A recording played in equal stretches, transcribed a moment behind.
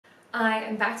I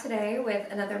am back today with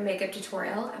another makeup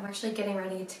tutorial. I'm actually getting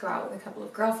ready to go out with a couple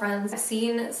of girlfriends. I've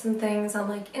seen some things on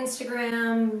like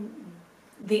Instagram,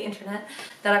 the internet,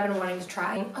 that I've been wanting to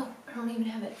try. Oh, I don't even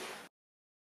have it.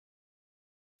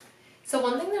 So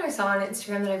one thing that I saw on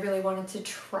Instagram that I really wanted to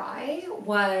try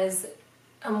was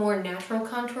a more natural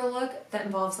contour look that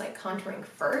involves like contouring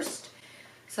first.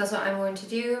 So that's what I'm going to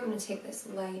do. I'm going to take this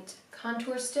light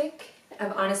contour stick.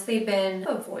 I've honestly been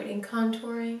avoiding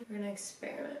contouring. We're going to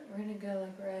experiment. We're going to go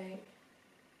like right.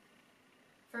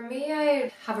 For me,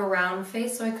 I have a round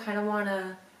face, so I kind of want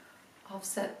to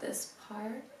offset this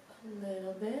part a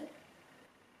little bit.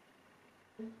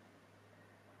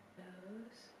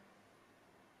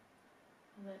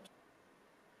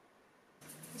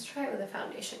 Let's try it with a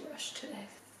foundation brush today.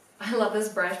 I love this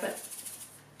brush, but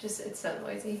it's so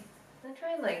noisy. I'm going to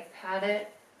try and like pat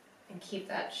it and keep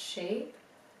that shape,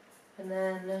 and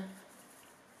then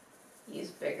use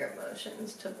bigger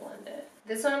motions to blend it.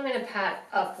 This one I'm going to pat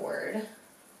upward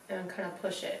and kind of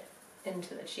push it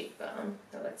into the cheekbone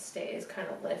so it stays kind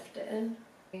of lifted.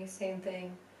 Same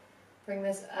thing. Bring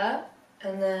this up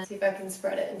and then see if I can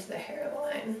spread it into the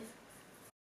hairline.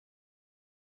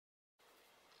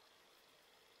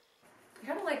 I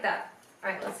kind of like that.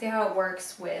 Alright, let's see how it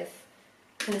works with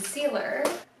concealer.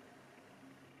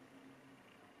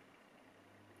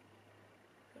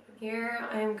 Here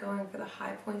I'm going for the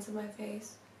high points of my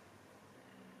face.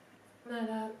 That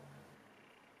up.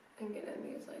 I'm gonna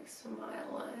use like smile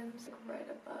lines like right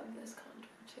above this contour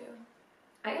too.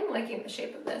 I am liking the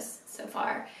shape of this so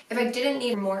far. If I didn't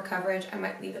need more coverage, I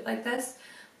might leave it like this,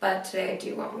 but today I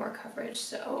do want more coverage,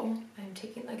 so I'm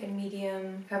taking like a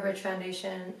medium coverage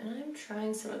foundation and I'm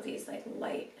trying some of these like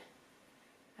light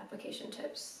application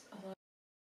tips.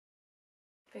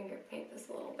 Finger paint this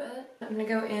a little bit. I'm gonna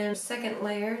go in second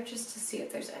layer just to see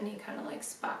if there's any kind of like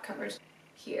spot coverage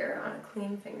here on a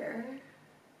clean finger.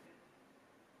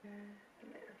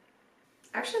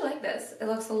 I actually like this. It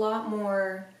looks a lot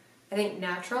more, I think,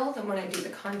 natural than when I do the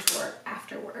contour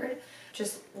afterward.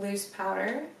 Just loose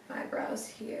powder, eyebrows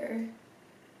here.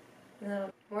 And then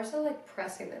I'm more so like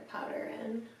pressing the powder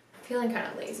in. I'm feeling kind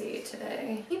of lazy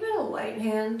today. Keep it a light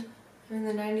hand. I mean,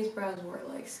 the 90s brows were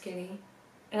like skinny.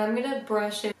 And I'm gonna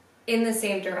brush it in the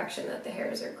same direction that the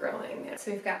hairs are growing.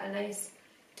 So we've got a nice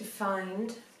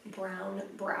defined brown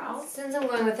brow. Since I'm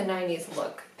going with the 90s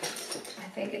look, I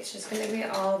think it's just gonna be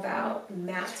all about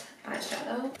matte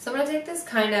eyeshadow. So I'm gonna take this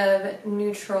kind of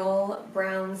neutral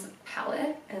browns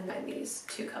palette and then these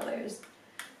two colors.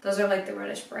 Those are like the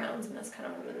reddish browns, and that's kind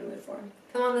of what I'm in the mood for.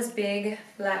 I'm on this big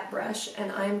flat brush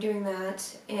and I'm doing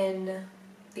that in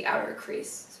the outer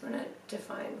crease. So I'm gonna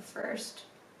define first.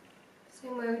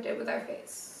 Same way we did with our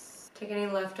face. Take any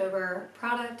leftover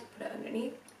product, put it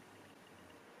underneath.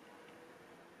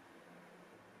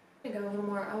 I'm gonna go a little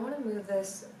more. I want to move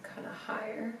this kind of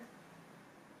higher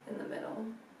in the middle.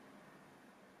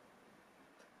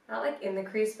 Not like in the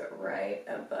crease, but right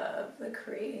above the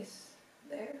crease.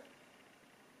 There.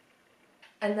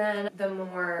 And then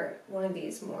one of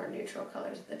these more neutral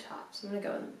colors at the top. So I'm gonna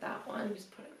go in that one.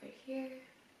 Just put it right here.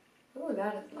 Ooh,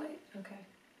 that is light. Okay.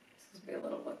 This will be a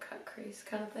little bit cut crease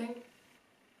kind of thing.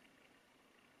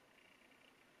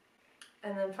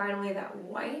 And then finally that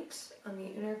white on the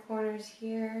inner corners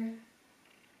here.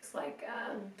 It's like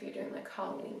if you're doing like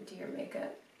Halloween deer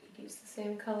makeup, you'd use the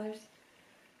same colors.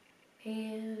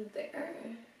 And there.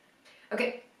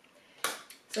 Okay,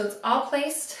 so it's all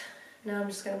placed. Now I'm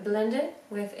just going to blend it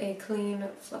with a clean,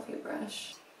 fluffy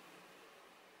brush.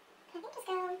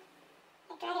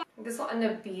 This will end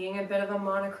up being a bit of a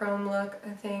monochrome look, I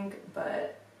think,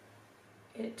 but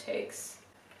it takes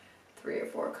 3 or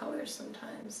 4 colors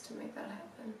sometimes to make that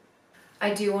happen.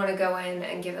 I do want to go in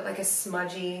and give it like a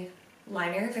smudgy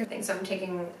liner thing, so I'm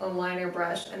taking a liner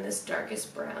brush and this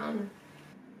darkest brown.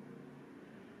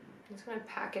 I'm just going to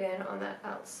pack it in on that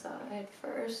outside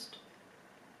first.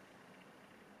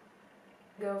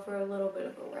 Go for a little bit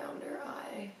of a rounder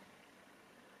eye,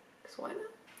 because why not?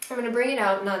 I'm going to bring it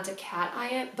out not to cat eye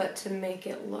it, but to make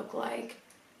it look like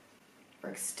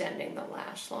we're extending the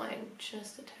lash line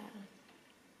just a tad.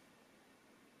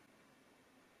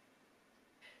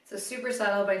 So super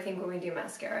subtle, but I think when we do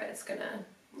mascara, it's going to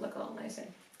look a little nicer.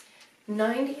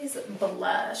 90s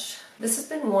blush. This has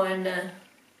been one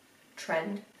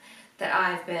trend that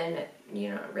I've been,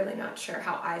 really not sure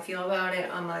how I feel about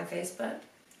it on my face, but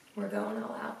we're going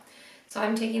all out. So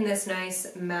I'm taking this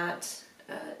nice matte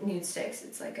nude sticks.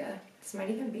 It's like this might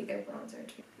even be their bronzer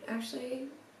too. Actually,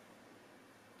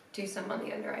 do some on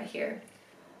the under eye here.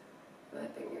 My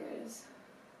finger is.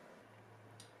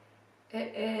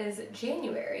 It is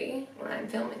January when I'm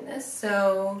filming this,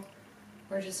 so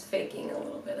we're just faking a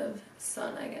little bit of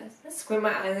sun, I guess. Let's squint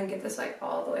my eyes and get this like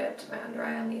all the way up to my under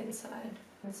eye on the inside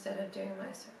instead of doing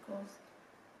my circles.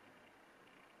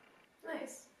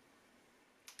 Nice.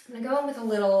 I'm gonna go in with a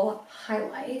little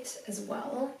highlight as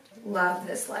well. Love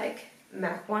this like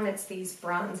MAC one. It's these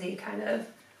bronzy kind of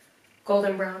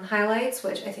golden brown highlights,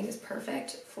 which I think is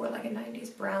perfect for like a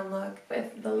 90s brown look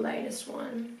with the lightest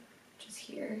one, which is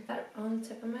here. That on the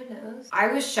tip of my nose. I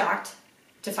was shocked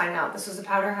to find out this was a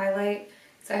powder highlight.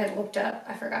 So I had looked up,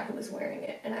 I forgot who was wearing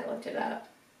it, and I looked it up.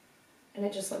 And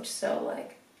it just looked so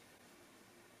like,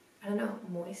 I don't know,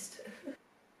 moist.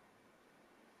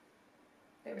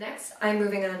 Next, I'm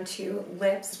moving on to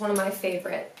lips. It's one of my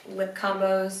favorite lip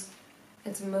combos.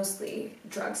 It's mostly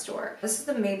drugstore. This is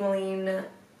the Maybelline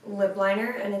lip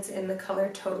liner, and it's in the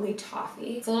color Totally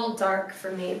Toffee. It's a little dark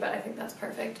for me, but I think that's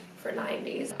perfect for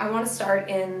 90s. I want to start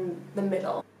in the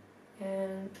middle.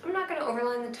 And I'm not going to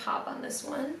overline the top on this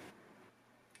one.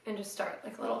 And just start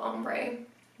like a little ombre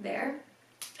there.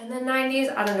 And then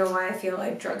 90s, I don't know why I feel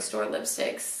like drugstore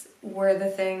lipsticks were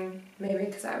the thing. Maybe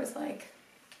because I was like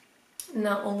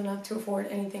not old enough to afford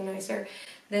anything nicer.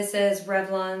 This is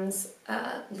Revlon's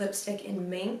lipstick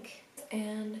in mink.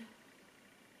 And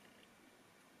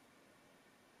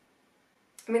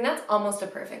I mean, that's almost a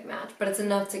perfect match, but it's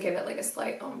enough to give it like a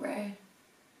slight ombre.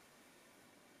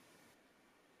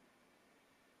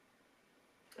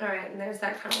 Alright, and there's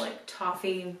that kind of like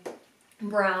toffee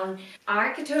brown. I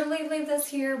could totally leave this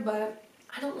here, but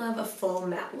I don't love a full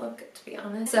matte look, to be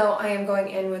honest. So I am going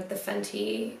in with the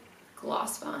Fenty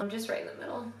Gloss Bomb. I'm just right in the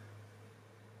middle.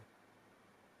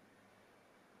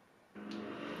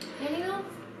 And you know,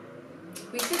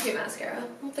 we could do mascara.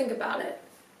 We'll think about it.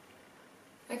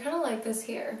 I kind of like this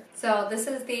here. So this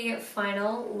is the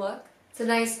final look. It's a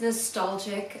nice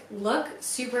nostalgic look,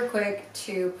 super quick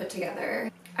to put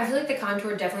together. I feel like the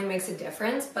contour definitely makes a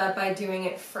difference, but by doing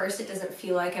it first, it doesn't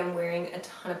feel like I'm wearing a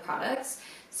ton of products.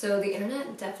 So the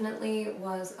internet definitely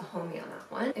was a homie on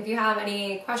that one. If you have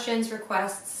any questions,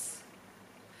 requests,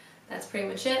 that's pretty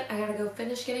much it. I gotta go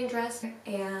finish getting dressed,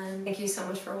 and thank you so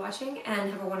much for watching,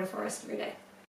 and have a wonderful rest of your day.